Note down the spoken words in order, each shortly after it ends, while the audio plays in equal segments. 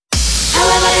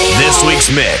this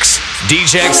week's mix,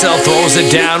 DJ XL throws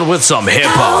it down with some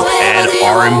hip-hop and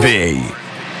R&B.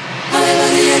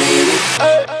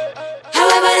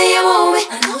 However do you want me?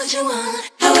 I know what you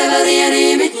want. However do you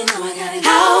need me? You know I got it.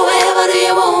 However do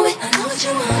you want me? I know what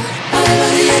you want. However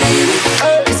do you need me?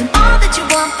 'Cause I'm all that you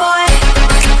want, boy.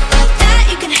 All that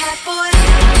you can have, boy.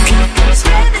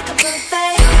 Spread like a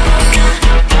buffet.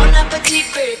 Bon appetit,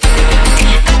 baby.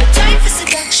 Appetite for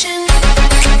seduction.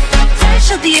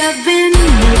 Fresh out the oven.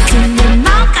 What's in your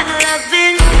mouth? Gotta love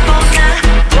it.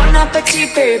 Bon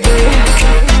appetit, baby.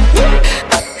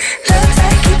 Love's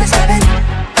like keep us having.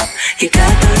 You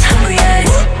got those hungry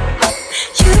eyes.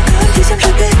 You could use some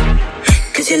sugar,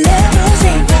 'cause your levels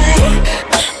ain't right.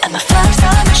 I'm a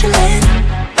 5-star Michelin.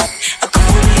 I'll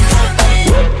call me coming.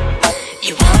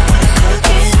 You want what I'm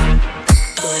cooking,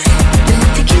 but let me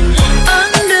take you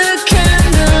under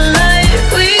candlelight.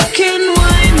 We can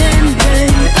wine and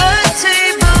dine. A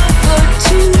table for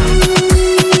two.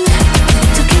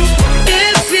 It's okay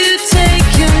if you take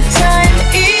your time.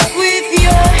 Eat with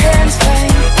your hands fine.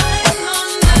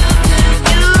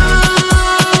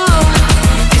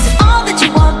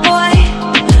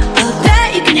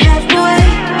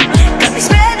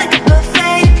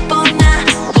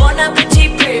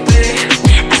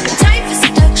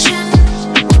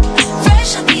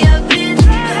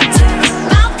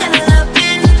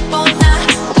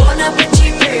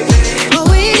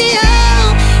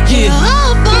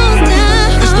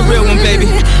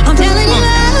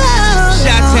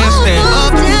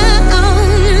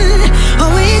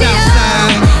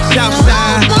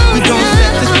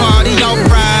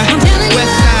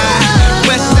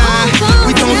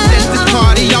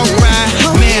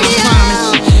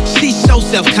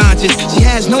 She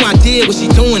has no idea what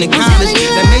she's doing in college.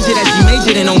 That major that she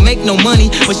majored in don't make no money,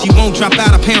 but she won't drop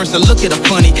out. Her parents will look at her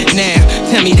funny. Now,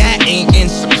 tell me that ain't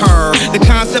insecure. The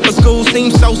concept of school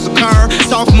seems so secure.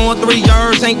 Sophomore 3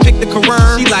 years, ain't picked a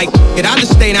career. She like, I'll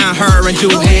just stay down her and do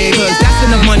head, 'cause that's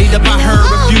enough money to buy her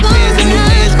a few pairs of new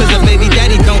ears. 'Cause her baby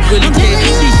daddy don't really care.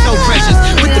 She's so precious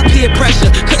with the peer pressure.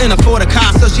 Couldn't afford a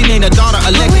car, so she named her daughter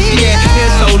Alexis. She had hair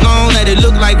so long that it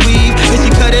looked like weave, and she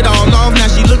cut it all off, now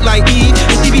she look like Eve.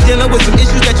 And she be dealing with some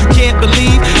issues that you can't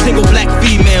believe. Single black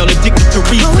female addicted to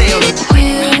retail.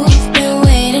 We've been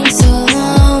waiting so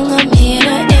long. I'm here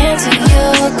to answer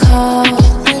your call.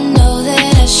 I know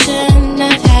that I shouldn't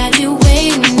have had you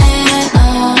waiting that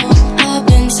long. I've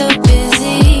been so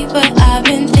busy, but I've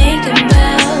been thinking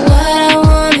about what I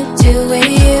wanna do with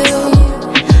you.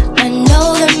 I know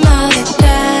them other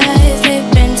guys, they've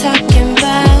been talking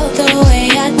about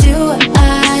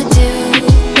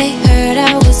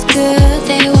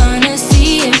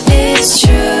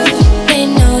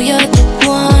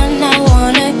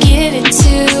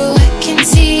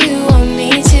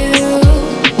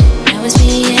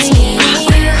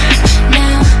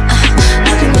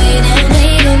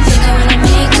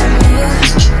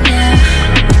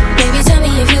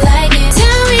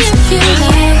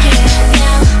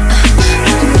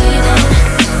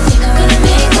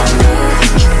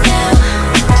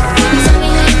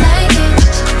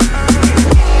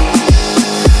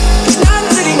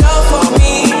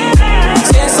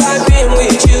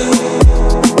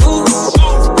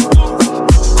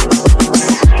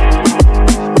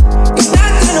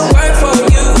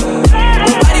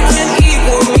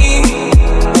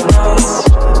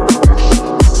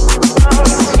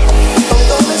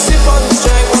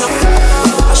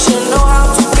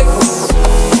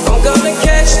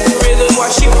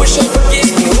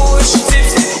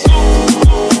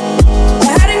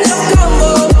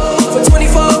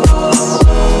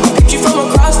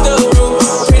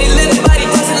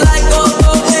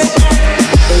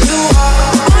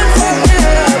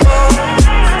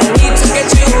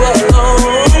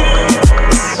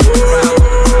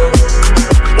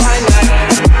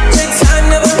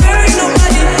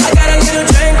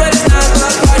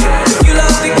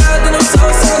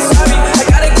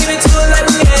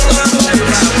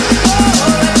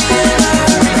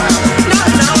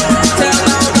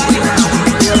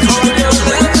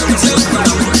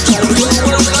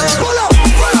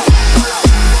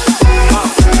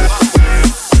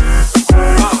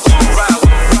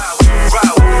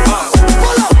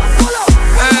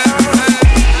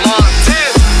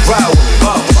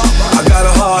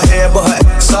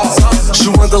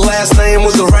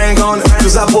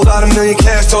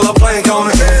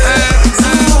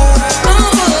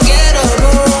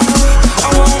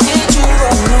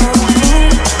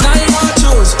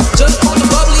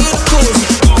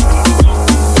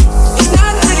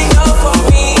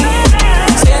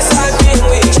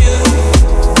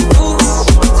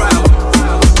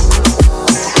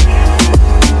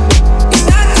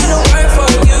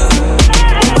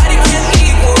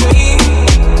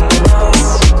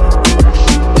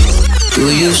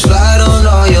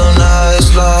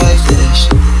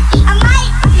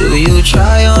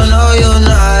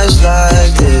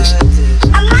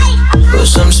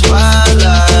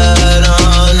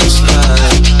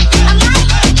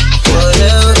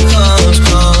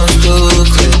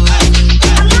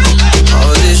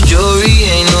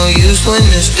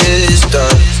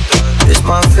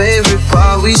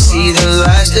all we see the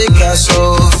lights, they got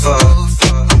so far.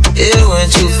 It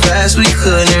went too fast, we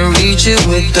couldn't reach it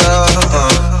with the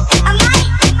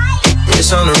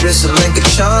It's on the wrist, a link of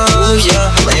charms,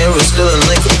 yeah. Playing with still a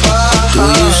link of pop. Do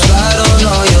you slide on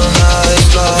all your nights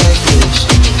like this?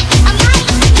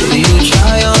 Do you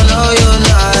try on all your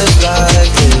nights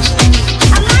like this?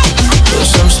 Put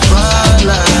some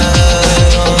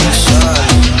spotlight on the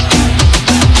side.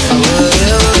 And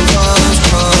whatever comes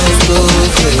through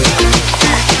clear.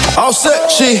 All set,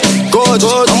 she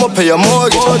gorgeous. I'ma pay your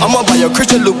mortgage. I'ma buy your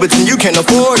Christian Louboutin, you can't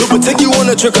afford it. But take you on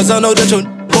a trip, cause I know that you're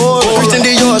bored. Christian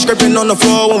Dior scraping on the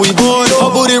floor when we board.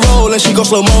 Her booty roll and she go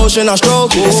slow motion, I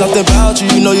stroke it. It's something about you,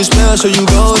 you know you special, you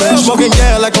golden. Smoking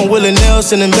gas like I'm Willie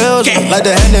Nelson in Belgium. Like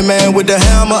the handyman with the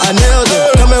hammer, I nailed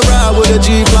it. Come and ride with a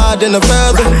G-Fly, then a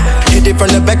feather. Hit it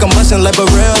from the back, I'm bustin' like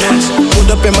Barreras.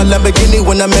 Pulled up in my Lamborghini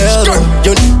when I met her.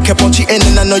 Your kept on cheating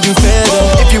and I know you fed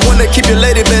her. If you wanna keep your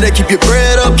lady, better keep your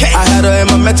bread up. I had her in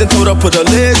my mansion, told her put her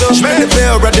leg up. Spin the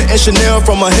bell, wrapped it in Chanel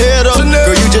from her head up.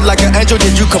 Girl, you just like an angel,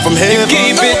 did you come from heaven?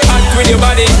 Keep it hot with your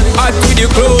body, hot with your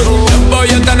clothes. The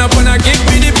boy you turn up and I give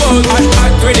me the pose.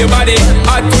 Hot with your body,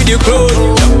 hot with your clothes.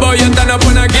 The boy you turn up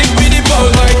and I give me the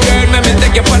pose. My girl, let me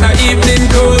take you on an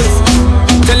evening cruise.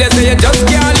 Tell you say you just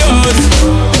can't lose.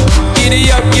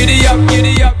 Giddy up, giddy up,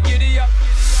 giddy up, giddy up.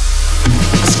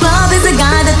 Scrub is a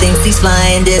guy that thinks he's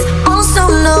flying this, also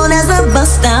known as a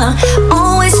buster.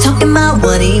 Always talking about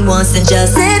what he wants and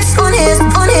just sits on his.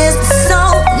 So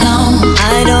no,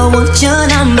 I don't want your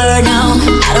number, no.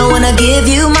 I don't wanna give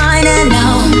you mine, and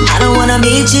no, I don't wanna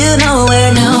meet you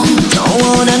nowhere, no. Don't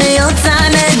want none of your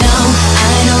time, and no,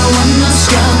 I don't want no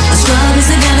scrub. A scrub is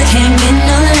a guy that can't get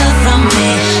no love from me.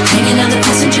 Hanging on the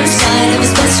passenger side of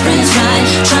his best friend's ride,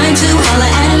 trying to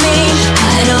holler at me.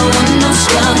 I don't want no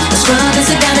scrub. A scrub is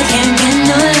a guy that can't get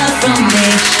no love from me.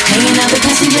 Hanging on the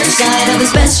passenger side of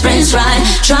his best friend's ride,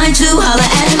 trying to holler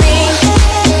at me.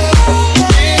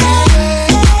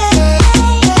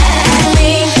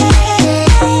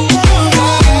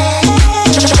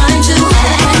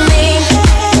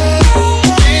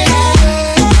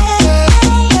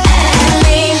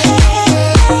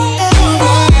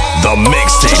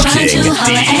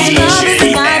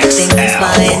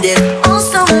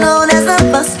 Also known as a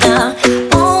buster,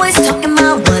 always talking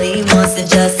about what he wants and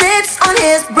just sits on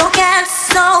his broken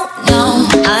soul. No,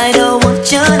 I don't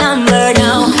want your number,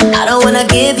 no. I don't wanna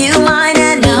give you mine,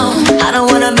 and no, I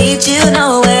don't wanna meet you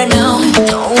nowhere, no.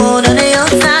 Don't want none of your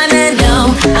time, and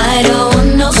no, I don't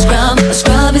want no scrub. A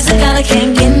scrub is a guy that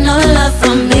can't get no love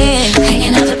from me.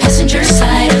 Hanging out the passenger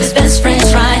side of his best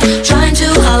friend's ride, trying to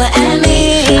holler at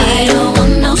me. I don't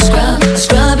want no scrub. A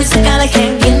scrub is a guy that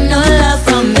can't get no love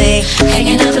from me.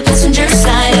 Hanging out the passenger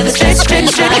side of his best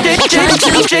friend's ride, trying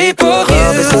to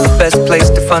Club is the best place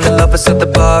to find the lovers, so the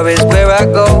bar is where I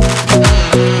go.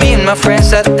 Me and my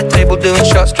friends at the table doing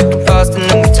shots, tripping fast and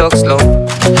then we talk slow.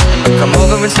 Come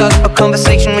over and start up a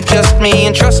conversation with just me,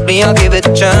 and trust me, I'll give it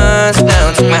a chance.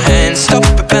 Now take my hand, stop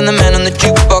it, and the man on the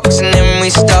jukebox, and then we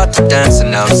start to dance.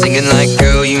 And now I'm singing like,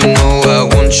 girl, you know I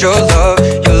want your love.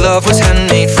 Your love was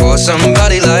handmade for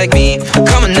somebody like me.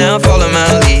 Come on now, follow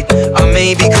my lead. I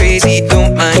may be crazy,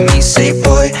 don't mind me. Say,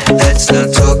 boy, let's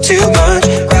not talk too much.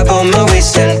 Grab on my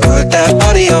waist and put that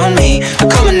body on me.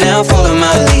 Come on now, follow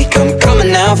my lead. Come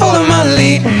on now, follow my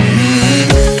lead.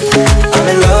 I'm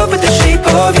in love with the shape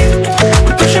of you.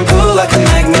 We push and pull like a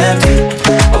magnet do.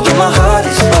 Although my heart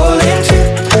is falling too.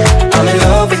 I'm in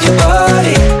love with your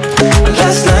body.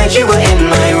 Last night you were in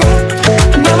my room,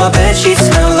 and now my bed sheets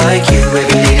smell like you. Every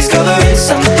day discovering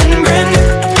something brand new.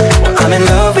 Well, I'm in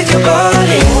love with your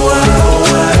body.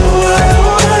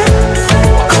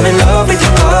 I'm in love with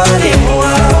your body.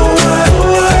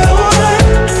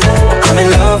 I'm in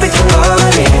love with your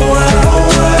body.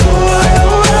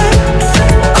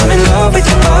 I'm in love with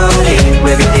your body.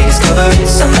 Every day discovering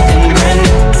something brand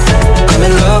new. I'm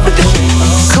in love with the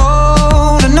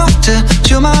cold enough to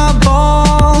chill my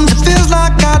bones. It feels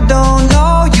like I don't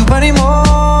know you anymore.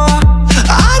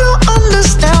 I don't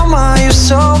understand why you're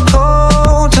so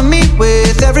cold to me.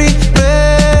 With every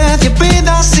breath you breathe,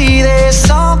 I see there's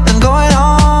something going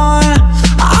on.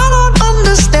 I don't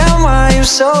understand why you're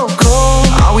so cold.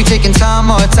 Are we taking time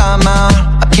or time out?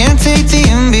 I can't take the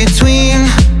in-between.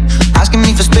 Asking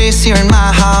me for space here in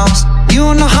my house.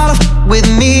 You know how to with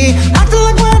me. Acting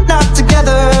like we're not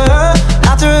together.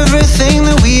 After everything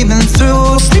that we've been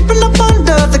through, sleeping up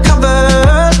under the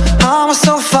covers. I'm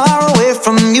so far away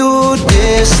from you,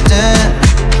 distant.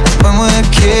 When we're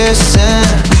kissing,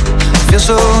 feel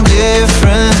so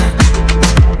different.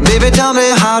 Baby, tell me,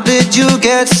 how did you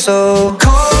get so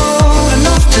cold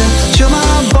enough to chill my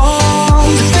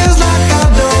bones? It feels like I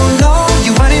don't know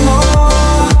you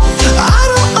anymore.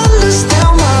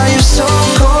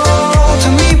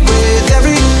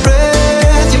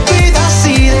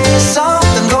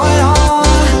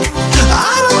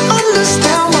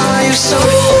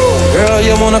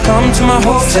 my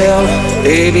hotel.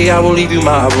 Baby, I will leave you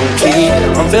my room key.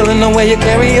 I'm feeling the way you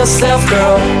carry yourself,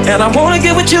 girl, and I wanna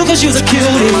get with you cause you're a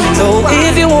cutie. So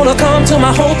if you wanna come to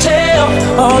my hotel,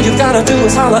 all you gotta do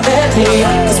is holler at me,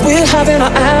 cause we're having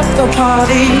an after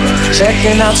party.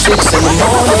 Checking out 6 in the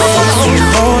morning.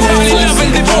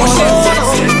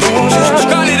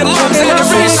 Call it a mom's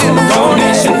celebration.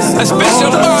 A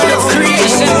special part of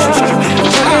creation.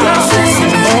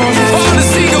 All the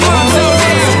single moms out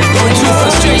there going through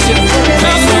frustration.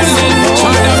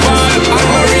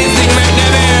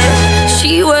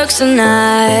 She works the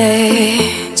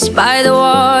nights by the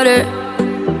water.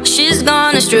 She's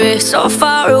gone astray, so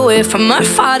far away from her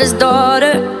father's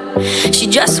daughter. She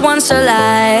just wants her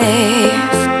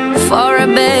life for a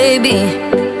baby.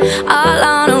 All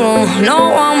on her own, no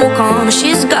one will come.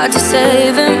 She's got to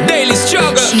save him. Daily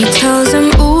struggle. She tells him,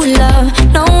 ooh, love,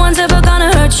 no one's ever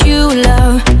gonna hurt you,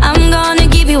 love. I'm gonna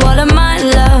give you all of my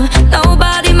love.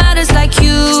 Nobody matters like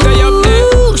you. Stay up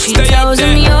there. She tells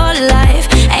him your life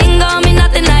ain't gonna be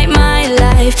nothing like my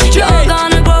life. You're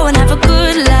gonna grow and have a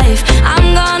good life.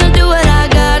 I'm gonna do what I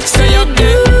got to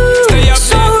do.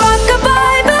 So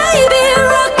rock-a-bye, baby,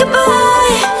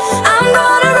 rock-a-bye. I'm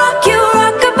gonna rock you,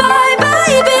 rock-a-bye,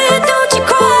 baby, don't you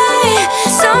cry.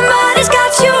 Somebody's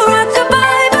got you,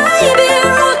 rock-a-bye, baby,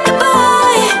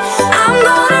 rock-a-bye. I'm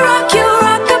gonna rock you,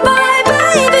 rock-a-bye,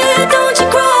 baby, don't you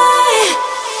cry.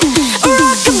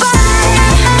 Rock-a-bye.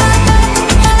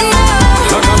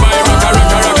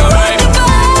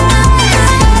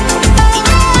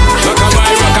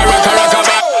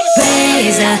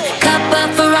 Raise a cup up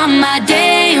for all my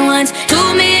day ones.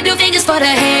 2 middle fingers for the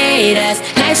haters.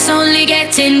 Life's only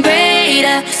getting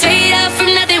greater. Straight up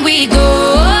from nothing we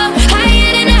go.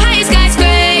 Higher than the highest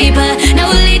skyscraper. No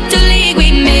little league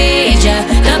we major.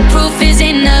 The proof is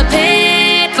in the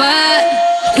paper.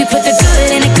 We put the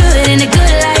good in the good in the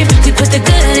good life. We put the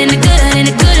good in the good in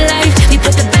the good life. We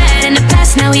put the bad in the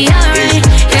past, now we alright.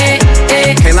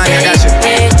 Hey, Lonnie, I got you.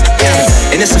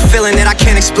 And it's a feeling that I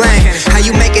can't explain. How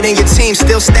you make it in your team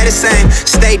still stay the same.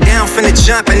 Stay down from the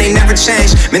jump and they never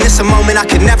change. Man, it's a moment I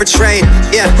could never trade.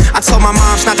 Yeah, I told my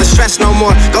moms not to stress no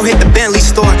more. Go hit the Bentley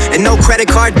store and no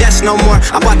credit card debts no more.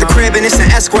 I bought the crib and it's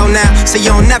an escrow now, so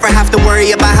you don't never have to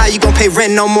worry about how you gon' pay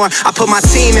rent no more. I put my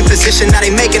team in position, now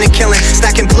they making a killing.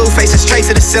 Stacking blue faces straight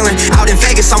to the ceiling. Out in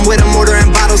Vegas, I'm with them,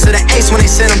 ordering bottles of the Ace when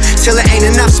they send them. Till it ain't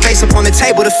enough space up on the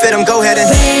table to fit them. Go ahead and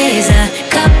raise a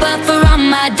cup up for all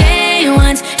my day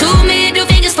ones. 2 middle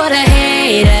fingers for the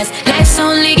haters. Life's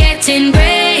only getting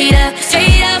greater.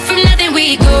 Straight up from nothing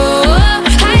we go.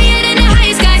 Higher than the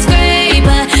highest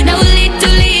skyscraper. No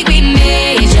little league we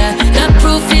major. The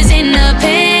proof is in the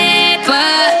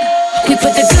paper. We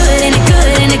put the good in the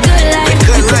good in the good life. We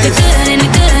put the good in the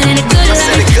good in the good life.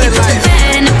 We put the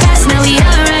bad in the past, now we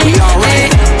alright.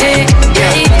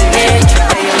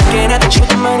 Looking at the truth,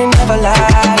 the money never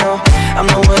lie, no. I'm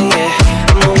the one, yeah.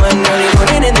 I'm the one really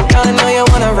putting in the girl, I know you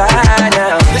wanna ride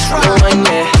now. I'm the one,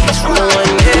 yeah. I'm the one,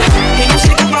 yeah. Can you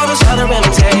sick of all those other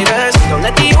imitators? Don't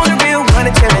let the only real one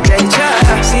intimidate ya.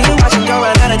 See you watching, don't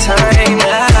run out of time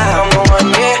now. I'm the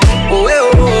one, yeah. Ooh,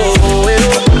 ooh, ooh, ooh.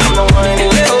 I'm the one,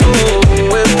 yeah. Ooh,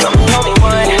 ooh, ooh. I'm the only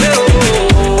one, yeah. Ooh,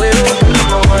 ooh, ooh.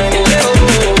 I'm the one, yeah.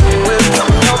 Ooh, ooh, ooh.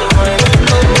 I'm the only one,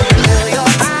 yeah. Feel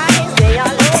your eyes, they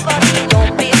all over me.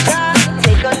 Don't be shy,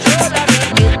 take control of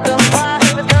me. Get the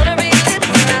vibe, it's gonna be lit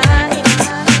tonight.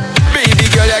 Baby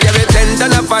girl, you give me 10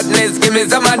 ton of fatness, give me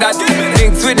some of that.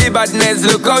 Thinks with the badness,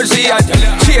 look how she at.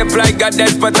 Shape like a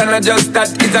death, but I'm not just that.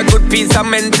 It's a good piece of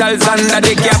mentals under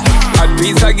the cap. Hot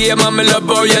piece of game, and me love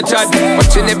how you chat.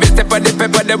 Watching every step of the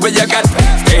paper, the way you got.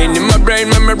 Staying in my brain,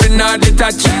 memory not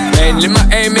detached. Mainly my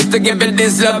aim is to give it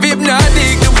this love. If not,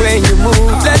 dig the way you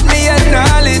move. Let me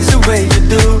acknowledge the way you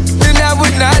do. Then I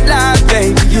would not lie,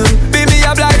 baby, you. Baby,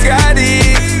 I'm like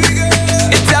addict.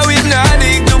 It's how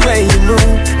hypnotic the way you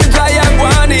move. That's why I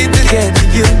wanted to get to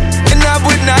you. And I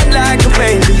would not like to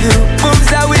play to you.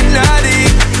 Moves how hypnotic.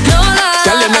 No lie.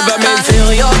 Girl, you never meant to.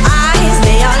 Feel your eyes,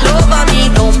 they all over me.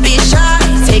 Don't be shy,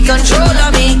 take control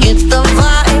of me. Get the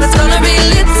vibe, it's gonna be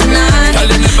lit tonight. Girl,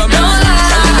 you never No meant. lie.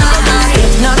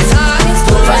 Hypnotized,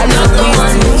 right now the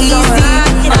one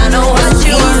easy. I know what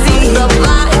you want. The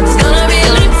vibe, it's gonna be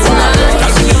lit tonight.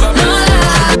 No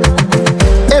lie.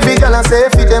 Every girl I say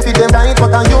fit them right,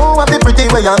 but you have the pretty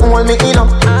way you hold me in up.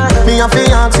 Me have to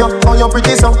ask you how you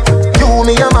pretty so. You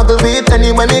me a muggle with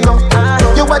anywhere me go.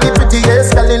 You are the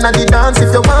prettiest girl inna the dance.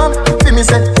 If you want, feel me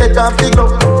say take off the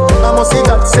glove. I must see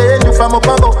God send you from up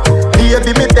above.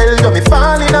 Baby me tell you me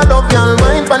fall in love. Y'all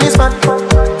mind pon this man,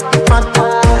 man,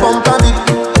 pump a bit.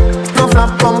 No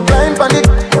flap, come climb pon it,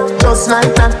 just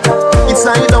like that. It's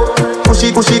side out, push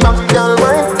it back. Y'all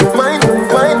mind, mind,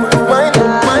 mind, mind.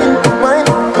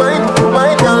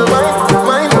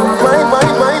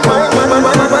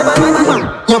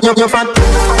 you fat.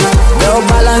 Now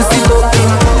balance it up.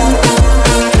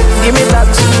 Give me that.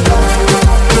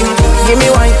 Give me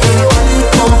wine.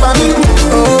 Come for me.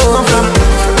 Oh, come from.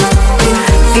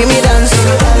 Give me dance.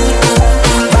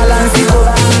 Balance it up.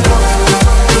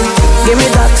 Give me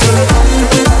that.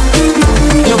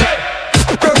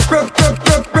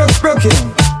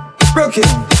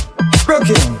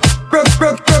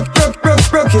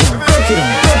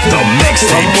 The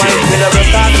mixtape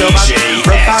king,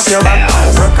 broke off your back.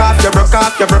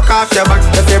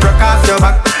 If you broke off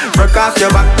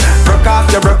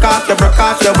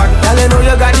your back. Girl, you know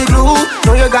you got the glue.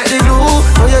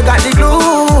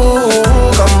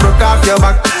 Come broke off your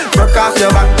back.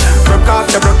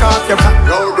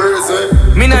 No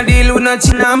reason. Me not deal with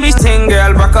nothing on me thing,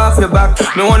 girl. Broke off your back.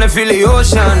 Me wanna feel the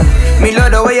ocean. Me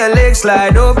love the way your legs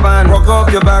slide open. Broke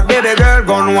off your back, baby girl,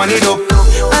 gon' want it up.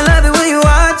 I love it when you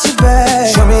watch your back.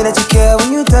 Show me that you care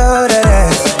when you throw that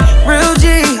ass. Real G,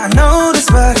 I know the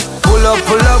spot. Pull up,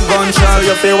 gun show.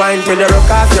 You feel wine till you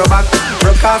broke off your back.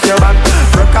 Broke off your back.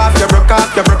 If you broke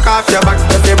off your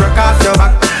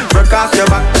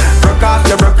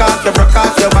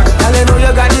back. Girl, you know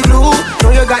you got the glue.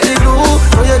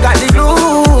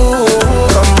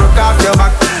 Come broke off your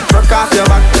back.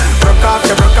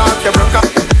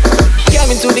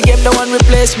 Came into the game, no one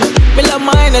replace me. Me love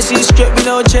mine, I see straight, me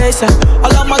no chaser.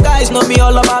 All of my guys know me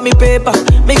all about me paper.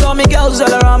 Me got me girls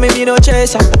all around me, me no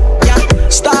chaser. Yeah,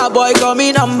 star boy call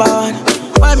me number one.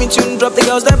 When me tune drop, the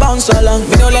girls they bounce along.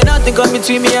 Me don't let nothing come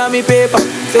between me and me paper.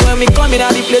 So when me come in, I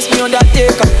replace me on that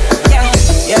taker.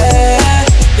 Yeah.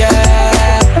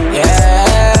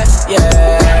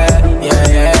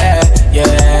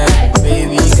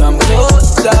 Baby, come closer.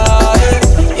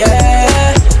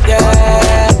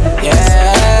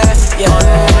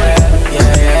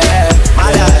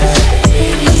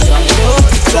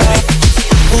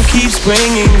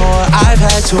 Bringing more, I've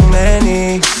had too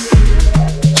many.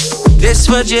 This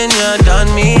Virginia done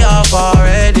me up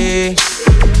already.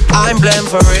 I'm blamed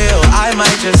for real, I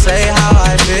might just say how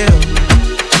I feel.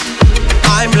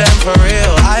 I'm blamed for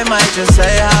real, I might just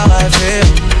say how I feel.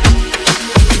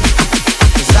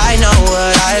 Cause I know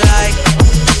what I like,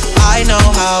 I know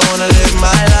how I wanna live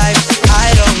my life.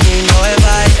 I don't need no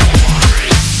advice.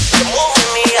 You move with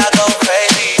me, I go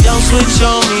crazy. Don't switch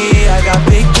on me, I got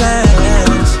big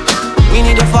plans. We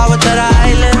need to forward to the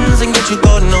islands and get you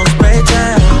golden on spray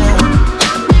tan.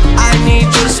 I need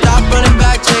you to stop running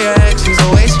back to your ex, he's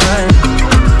a waste man.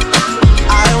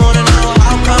 I wanna know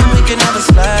how come we can never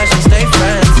slash and stay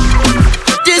friends.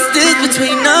 Distance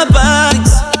between our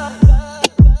bodies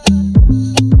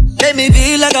make me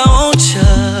feel like I want ya.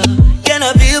 Can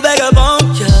I feel back up on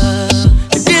ya?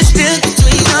 The distance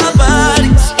between our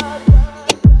bodies,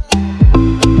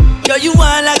 girl, you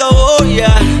whine like a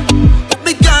warrior.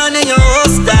 In your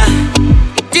holster,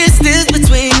 distance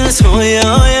between us, oh yeah.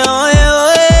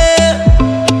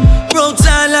 Roll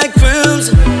tight like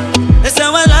crimson, that's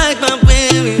how I like my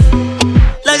baby.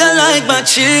 Like I like my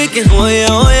chicken, oh yeah.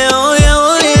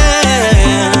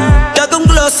 Y'all come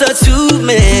closer to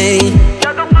me.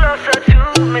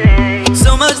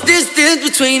 So much distance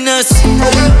between us.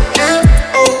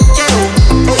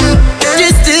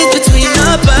 Distance between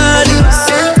our bodies.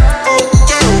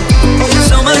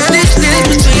 So much distance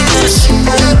between us.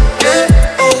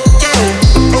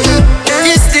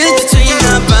 Distance between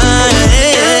our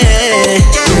bodies.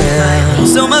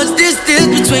 So much distance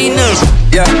between us.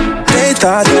 Yeah, they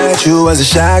thought that you was a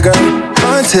shy girl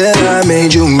until I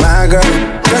made you my girl.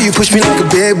 Girl, you pushed me like a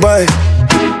big boy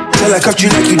till I cuffed you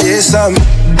like you did something.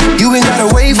 You ain't gotta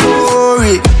wait for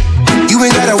it. You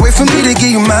ain't gotta wait for me to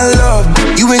give you my love.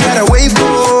 You ain't gotta wait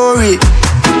for it.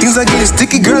 Things are getting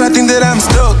sticky, girl, I think that I'm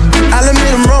stuck. I'll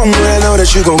admit I'm wrong when I know that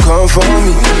you gon' come for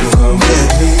me.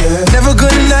 Never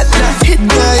gonna not hit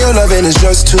by your loving is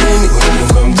just to me.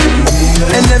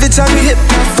 And every time you hit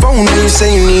my phone, you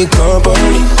say you need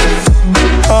company.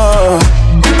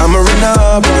 I'ma run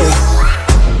up on you.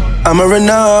 I'ma run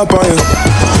up on you.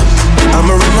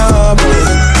 I'ma run up on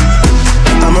you.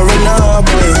 I'ma run up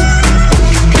on you.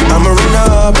 I'ma run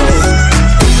up on you.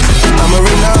 I'ma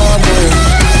run up on you.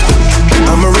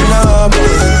 I'ma run up on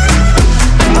you.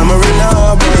 I'ma run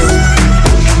up on you.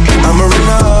 I'ma run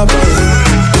up on you.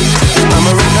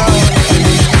 I'ma run up.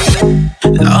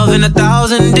 Love in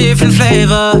 1,000 different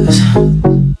flavors.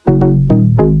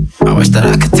 I wish that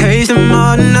I could taste them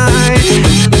all night.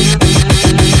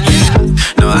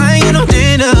 No, I ain't got no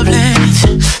dinner plans,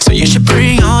 so you should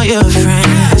bring all your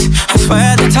friends. I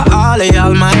swear that to all of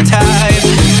y'all my type.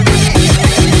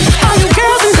 All you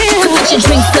girls in here, put your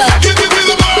drinks up.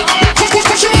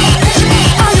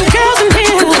 All you girls in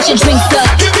here, put your drinks up.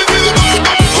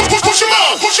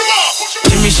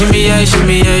 Shimmy, shimmy,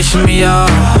 shimmy yeah.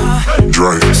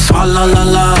 Drink. Swalla la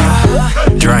la.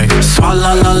 Drink.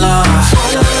 Swalla la la.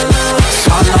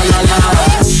 Swalla la la.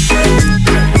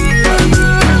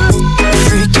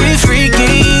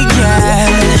 Freaky, yeah.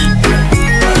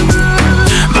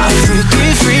 My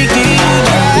freaky,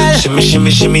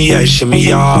 yeah. Shimmy,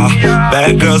 yeah.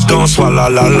 Bad girls gon' swallow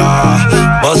la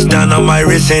la. Bust down on my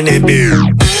wrist and it beer.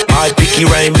 My pinky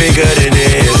ring bigger than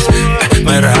this.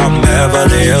 Matter how I'm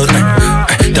Beverly Hills.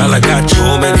 Dollar got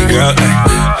too many girls.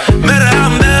 Matter how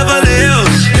I'm Beverly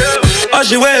Hills. All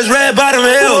she wears red bottom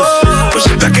heels. When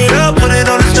she back it up, put it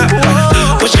on the top.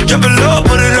 When she drop it low,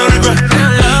 put it on the ground.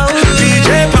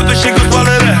 DJ pop it, she gon'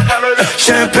 swallow that.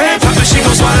 Champagne pop it, she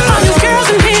gon' swallow that. All you girls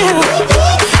in here,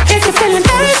 if you're feeling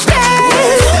thirsty,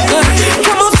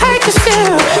 come on, take a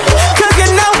sip, 'cause you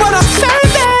know what I'm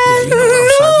serving.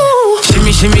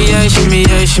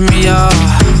 Shimmy, yeah.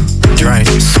 Drink.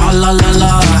 Swalla la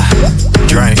la.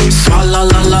 Drink. Swalla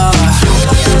la la.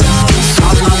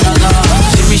 Swalla la la.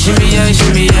 Shimmy,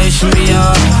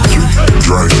 yeah.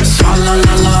 Drink. Swalla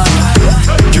la la.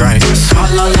 Drink.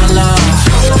 Swalla la la.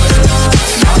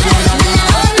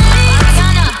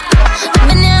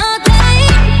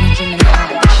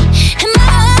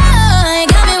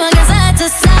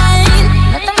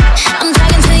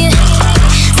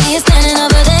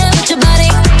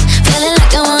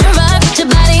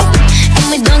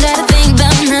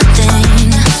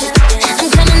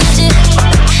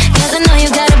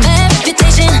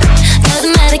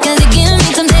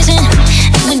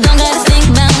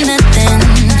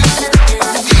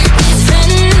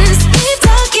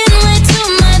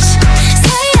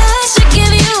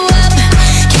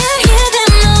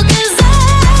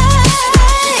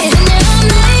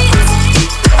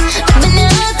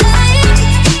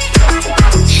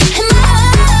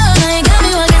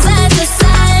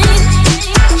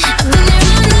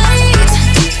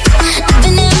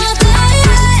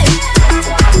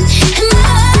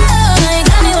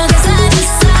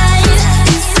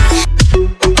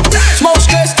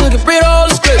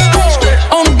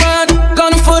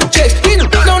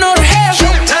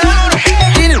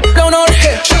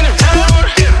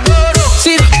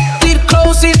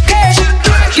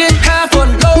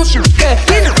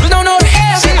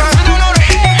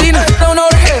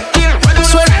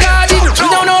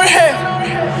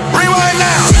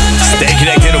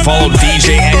 Follow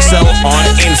DJ XL on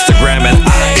Instagram at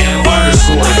IM_DJXL.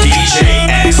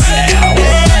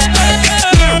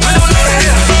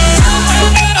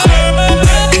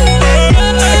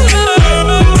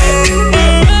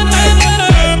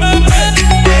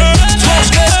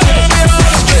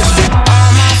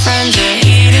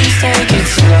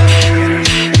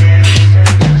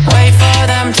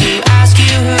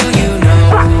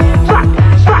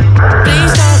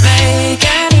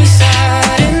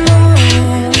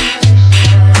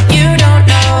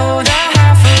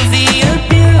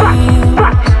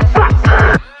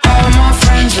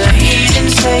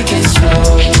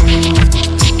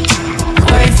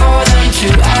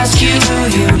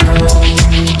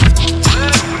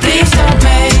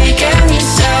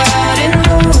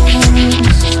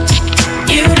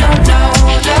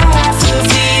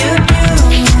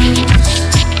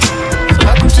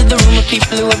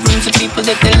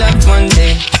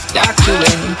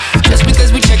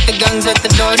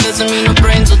 Doesn't mean our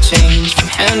brains will change from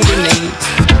hand grenades.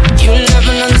 You'll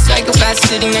never know the psychopath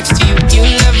sitting next to you.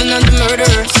 You'll never know the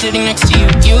murderer sitting next to you.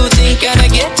 You think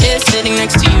I'd get here sitting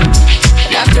next to you,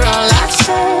 but after all I've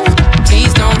said,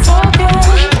 please don't forget.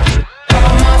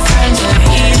 All my friends are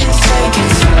heathens, take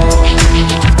it slow.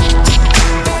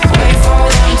 Wait for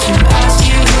them to ask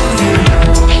you who you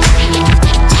know.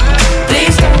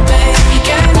 Please don't make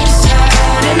any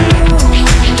sudden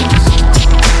moves.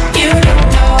 You don't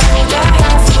know the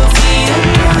half of the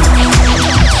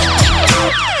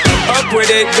Up with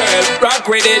it, girl, rock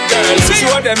with it, girl.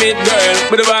 Show them it, girl,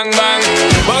 with a bang bang.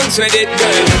 Bounce with it,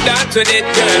 girl, dance with it,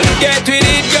 girl. Get with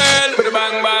it, girl, with a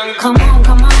bang bang. Come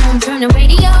on, turn the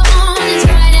radio on. It's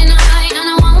Friday night and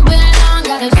I won't be long.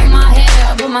 Gotta do my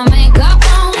hair, put my makeup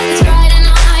on. It's Friday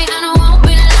night and I won't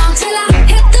be long till I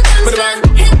hit the dance floor,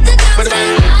 hit the dance floor.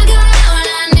 I got all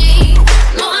I need.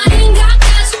 No, I ain't got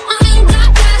cash, I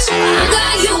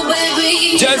got you,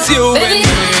 baby. Just you, baby.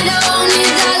 I don't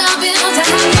need that loving to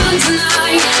have fun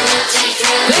tonight.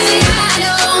 Baby, I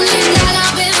don't need that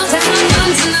loving to have fun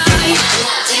tonight.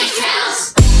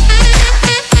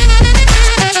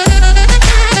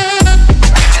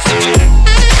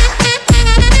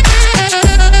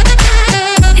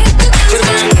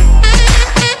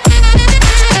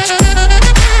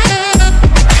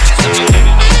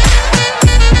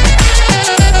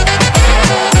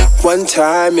 One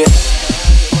time, yeah.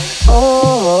 Oh,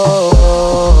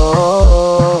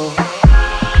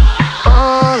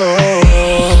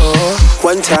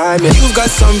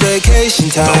 us on vacation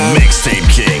time. The Mixtape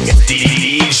King,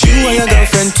 DJ. You and your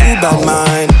girlfriend too bad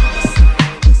mind.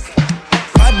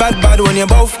 Bad when you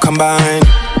both combine.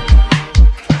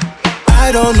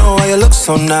 I don't know why you look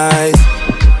so nice.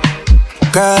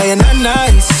 Girl, you're not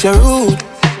nice, you're rude.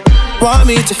 Want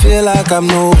me to feel like I'm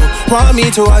new. Want me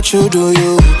to watch you do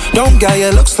you. Don't get you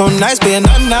look so nice, but you're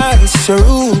not nice, you're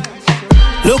rude.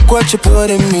 Look what you're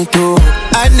putting me through.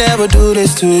 I'd never do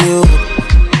this to you.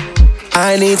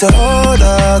 I need to hold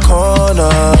a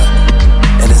corner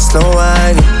and it's slow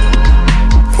whining.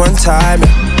 One time,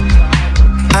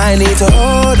 I need to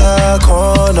hold a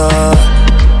corner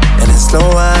and it's slow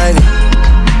whining.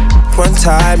 One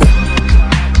time,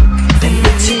 let me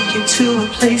take you to a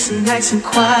place nice and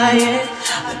quiet.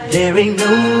 But there ain't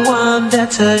no one there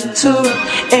to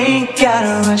interrupt. Ain't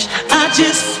gotta rush. I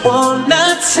just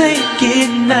wanna take it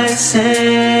nice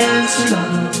and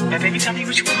slow. Now baby, tell me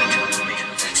what you want me to.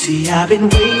 See, I've been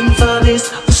waiting for this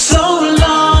for so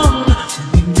long.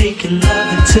 We making love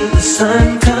until the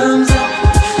sun comes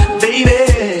up,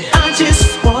 baby. I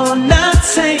just wanna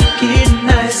take it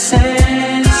nice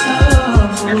and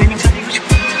slow. Now baby, tell me what you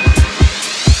want me to.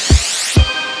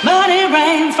 Money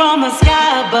rain from the sky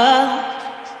above,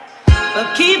 but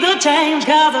keep the change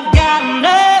 'cause I've got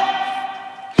enough.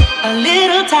 A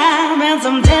little time and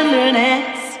some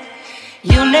tenderness.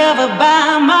 You'll never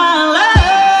buy my love.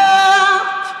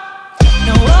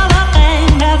 No other thing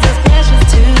that's as precious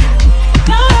to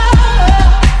no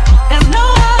love. There's no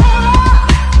love.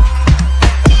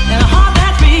 And a heart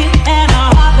that's real and a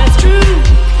heart that's true.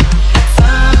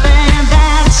 Something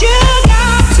that you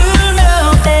got to know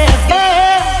is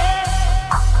good.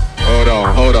 Hold on.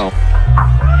 Hold on.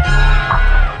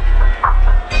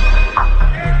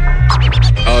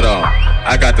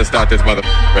 I got to start this record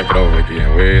over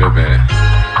again. Wait a minute.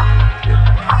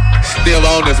 Still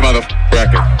on this record.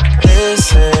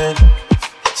 listen.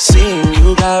 Seeing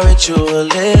you got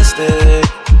ritualistic,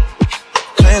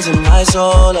 cleansing my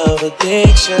soul of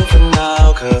addiction for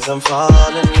now, 'cause I'm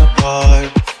falling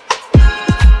apart.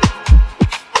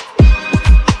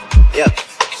 Yep,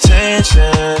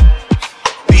 tension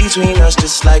between us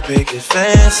just like picket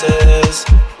fences.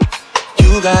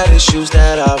 You got issues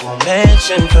that I won't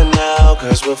mention for now,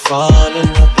 'cause we're falling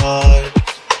apart.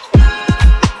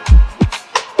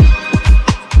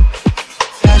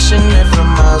 Passionate from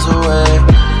miles away,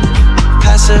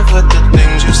 passive with the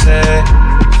things you say,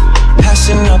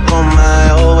 passing up on my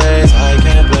old ways. I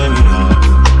can't blame you.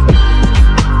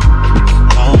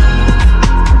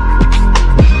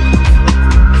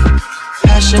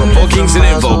 For bookings and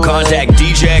info, contact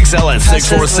DJ XL at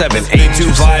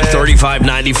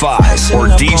 647-825-3595 or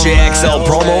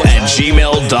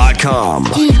DJXLpromo@gmail.com.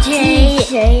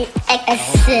 DJ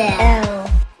XL.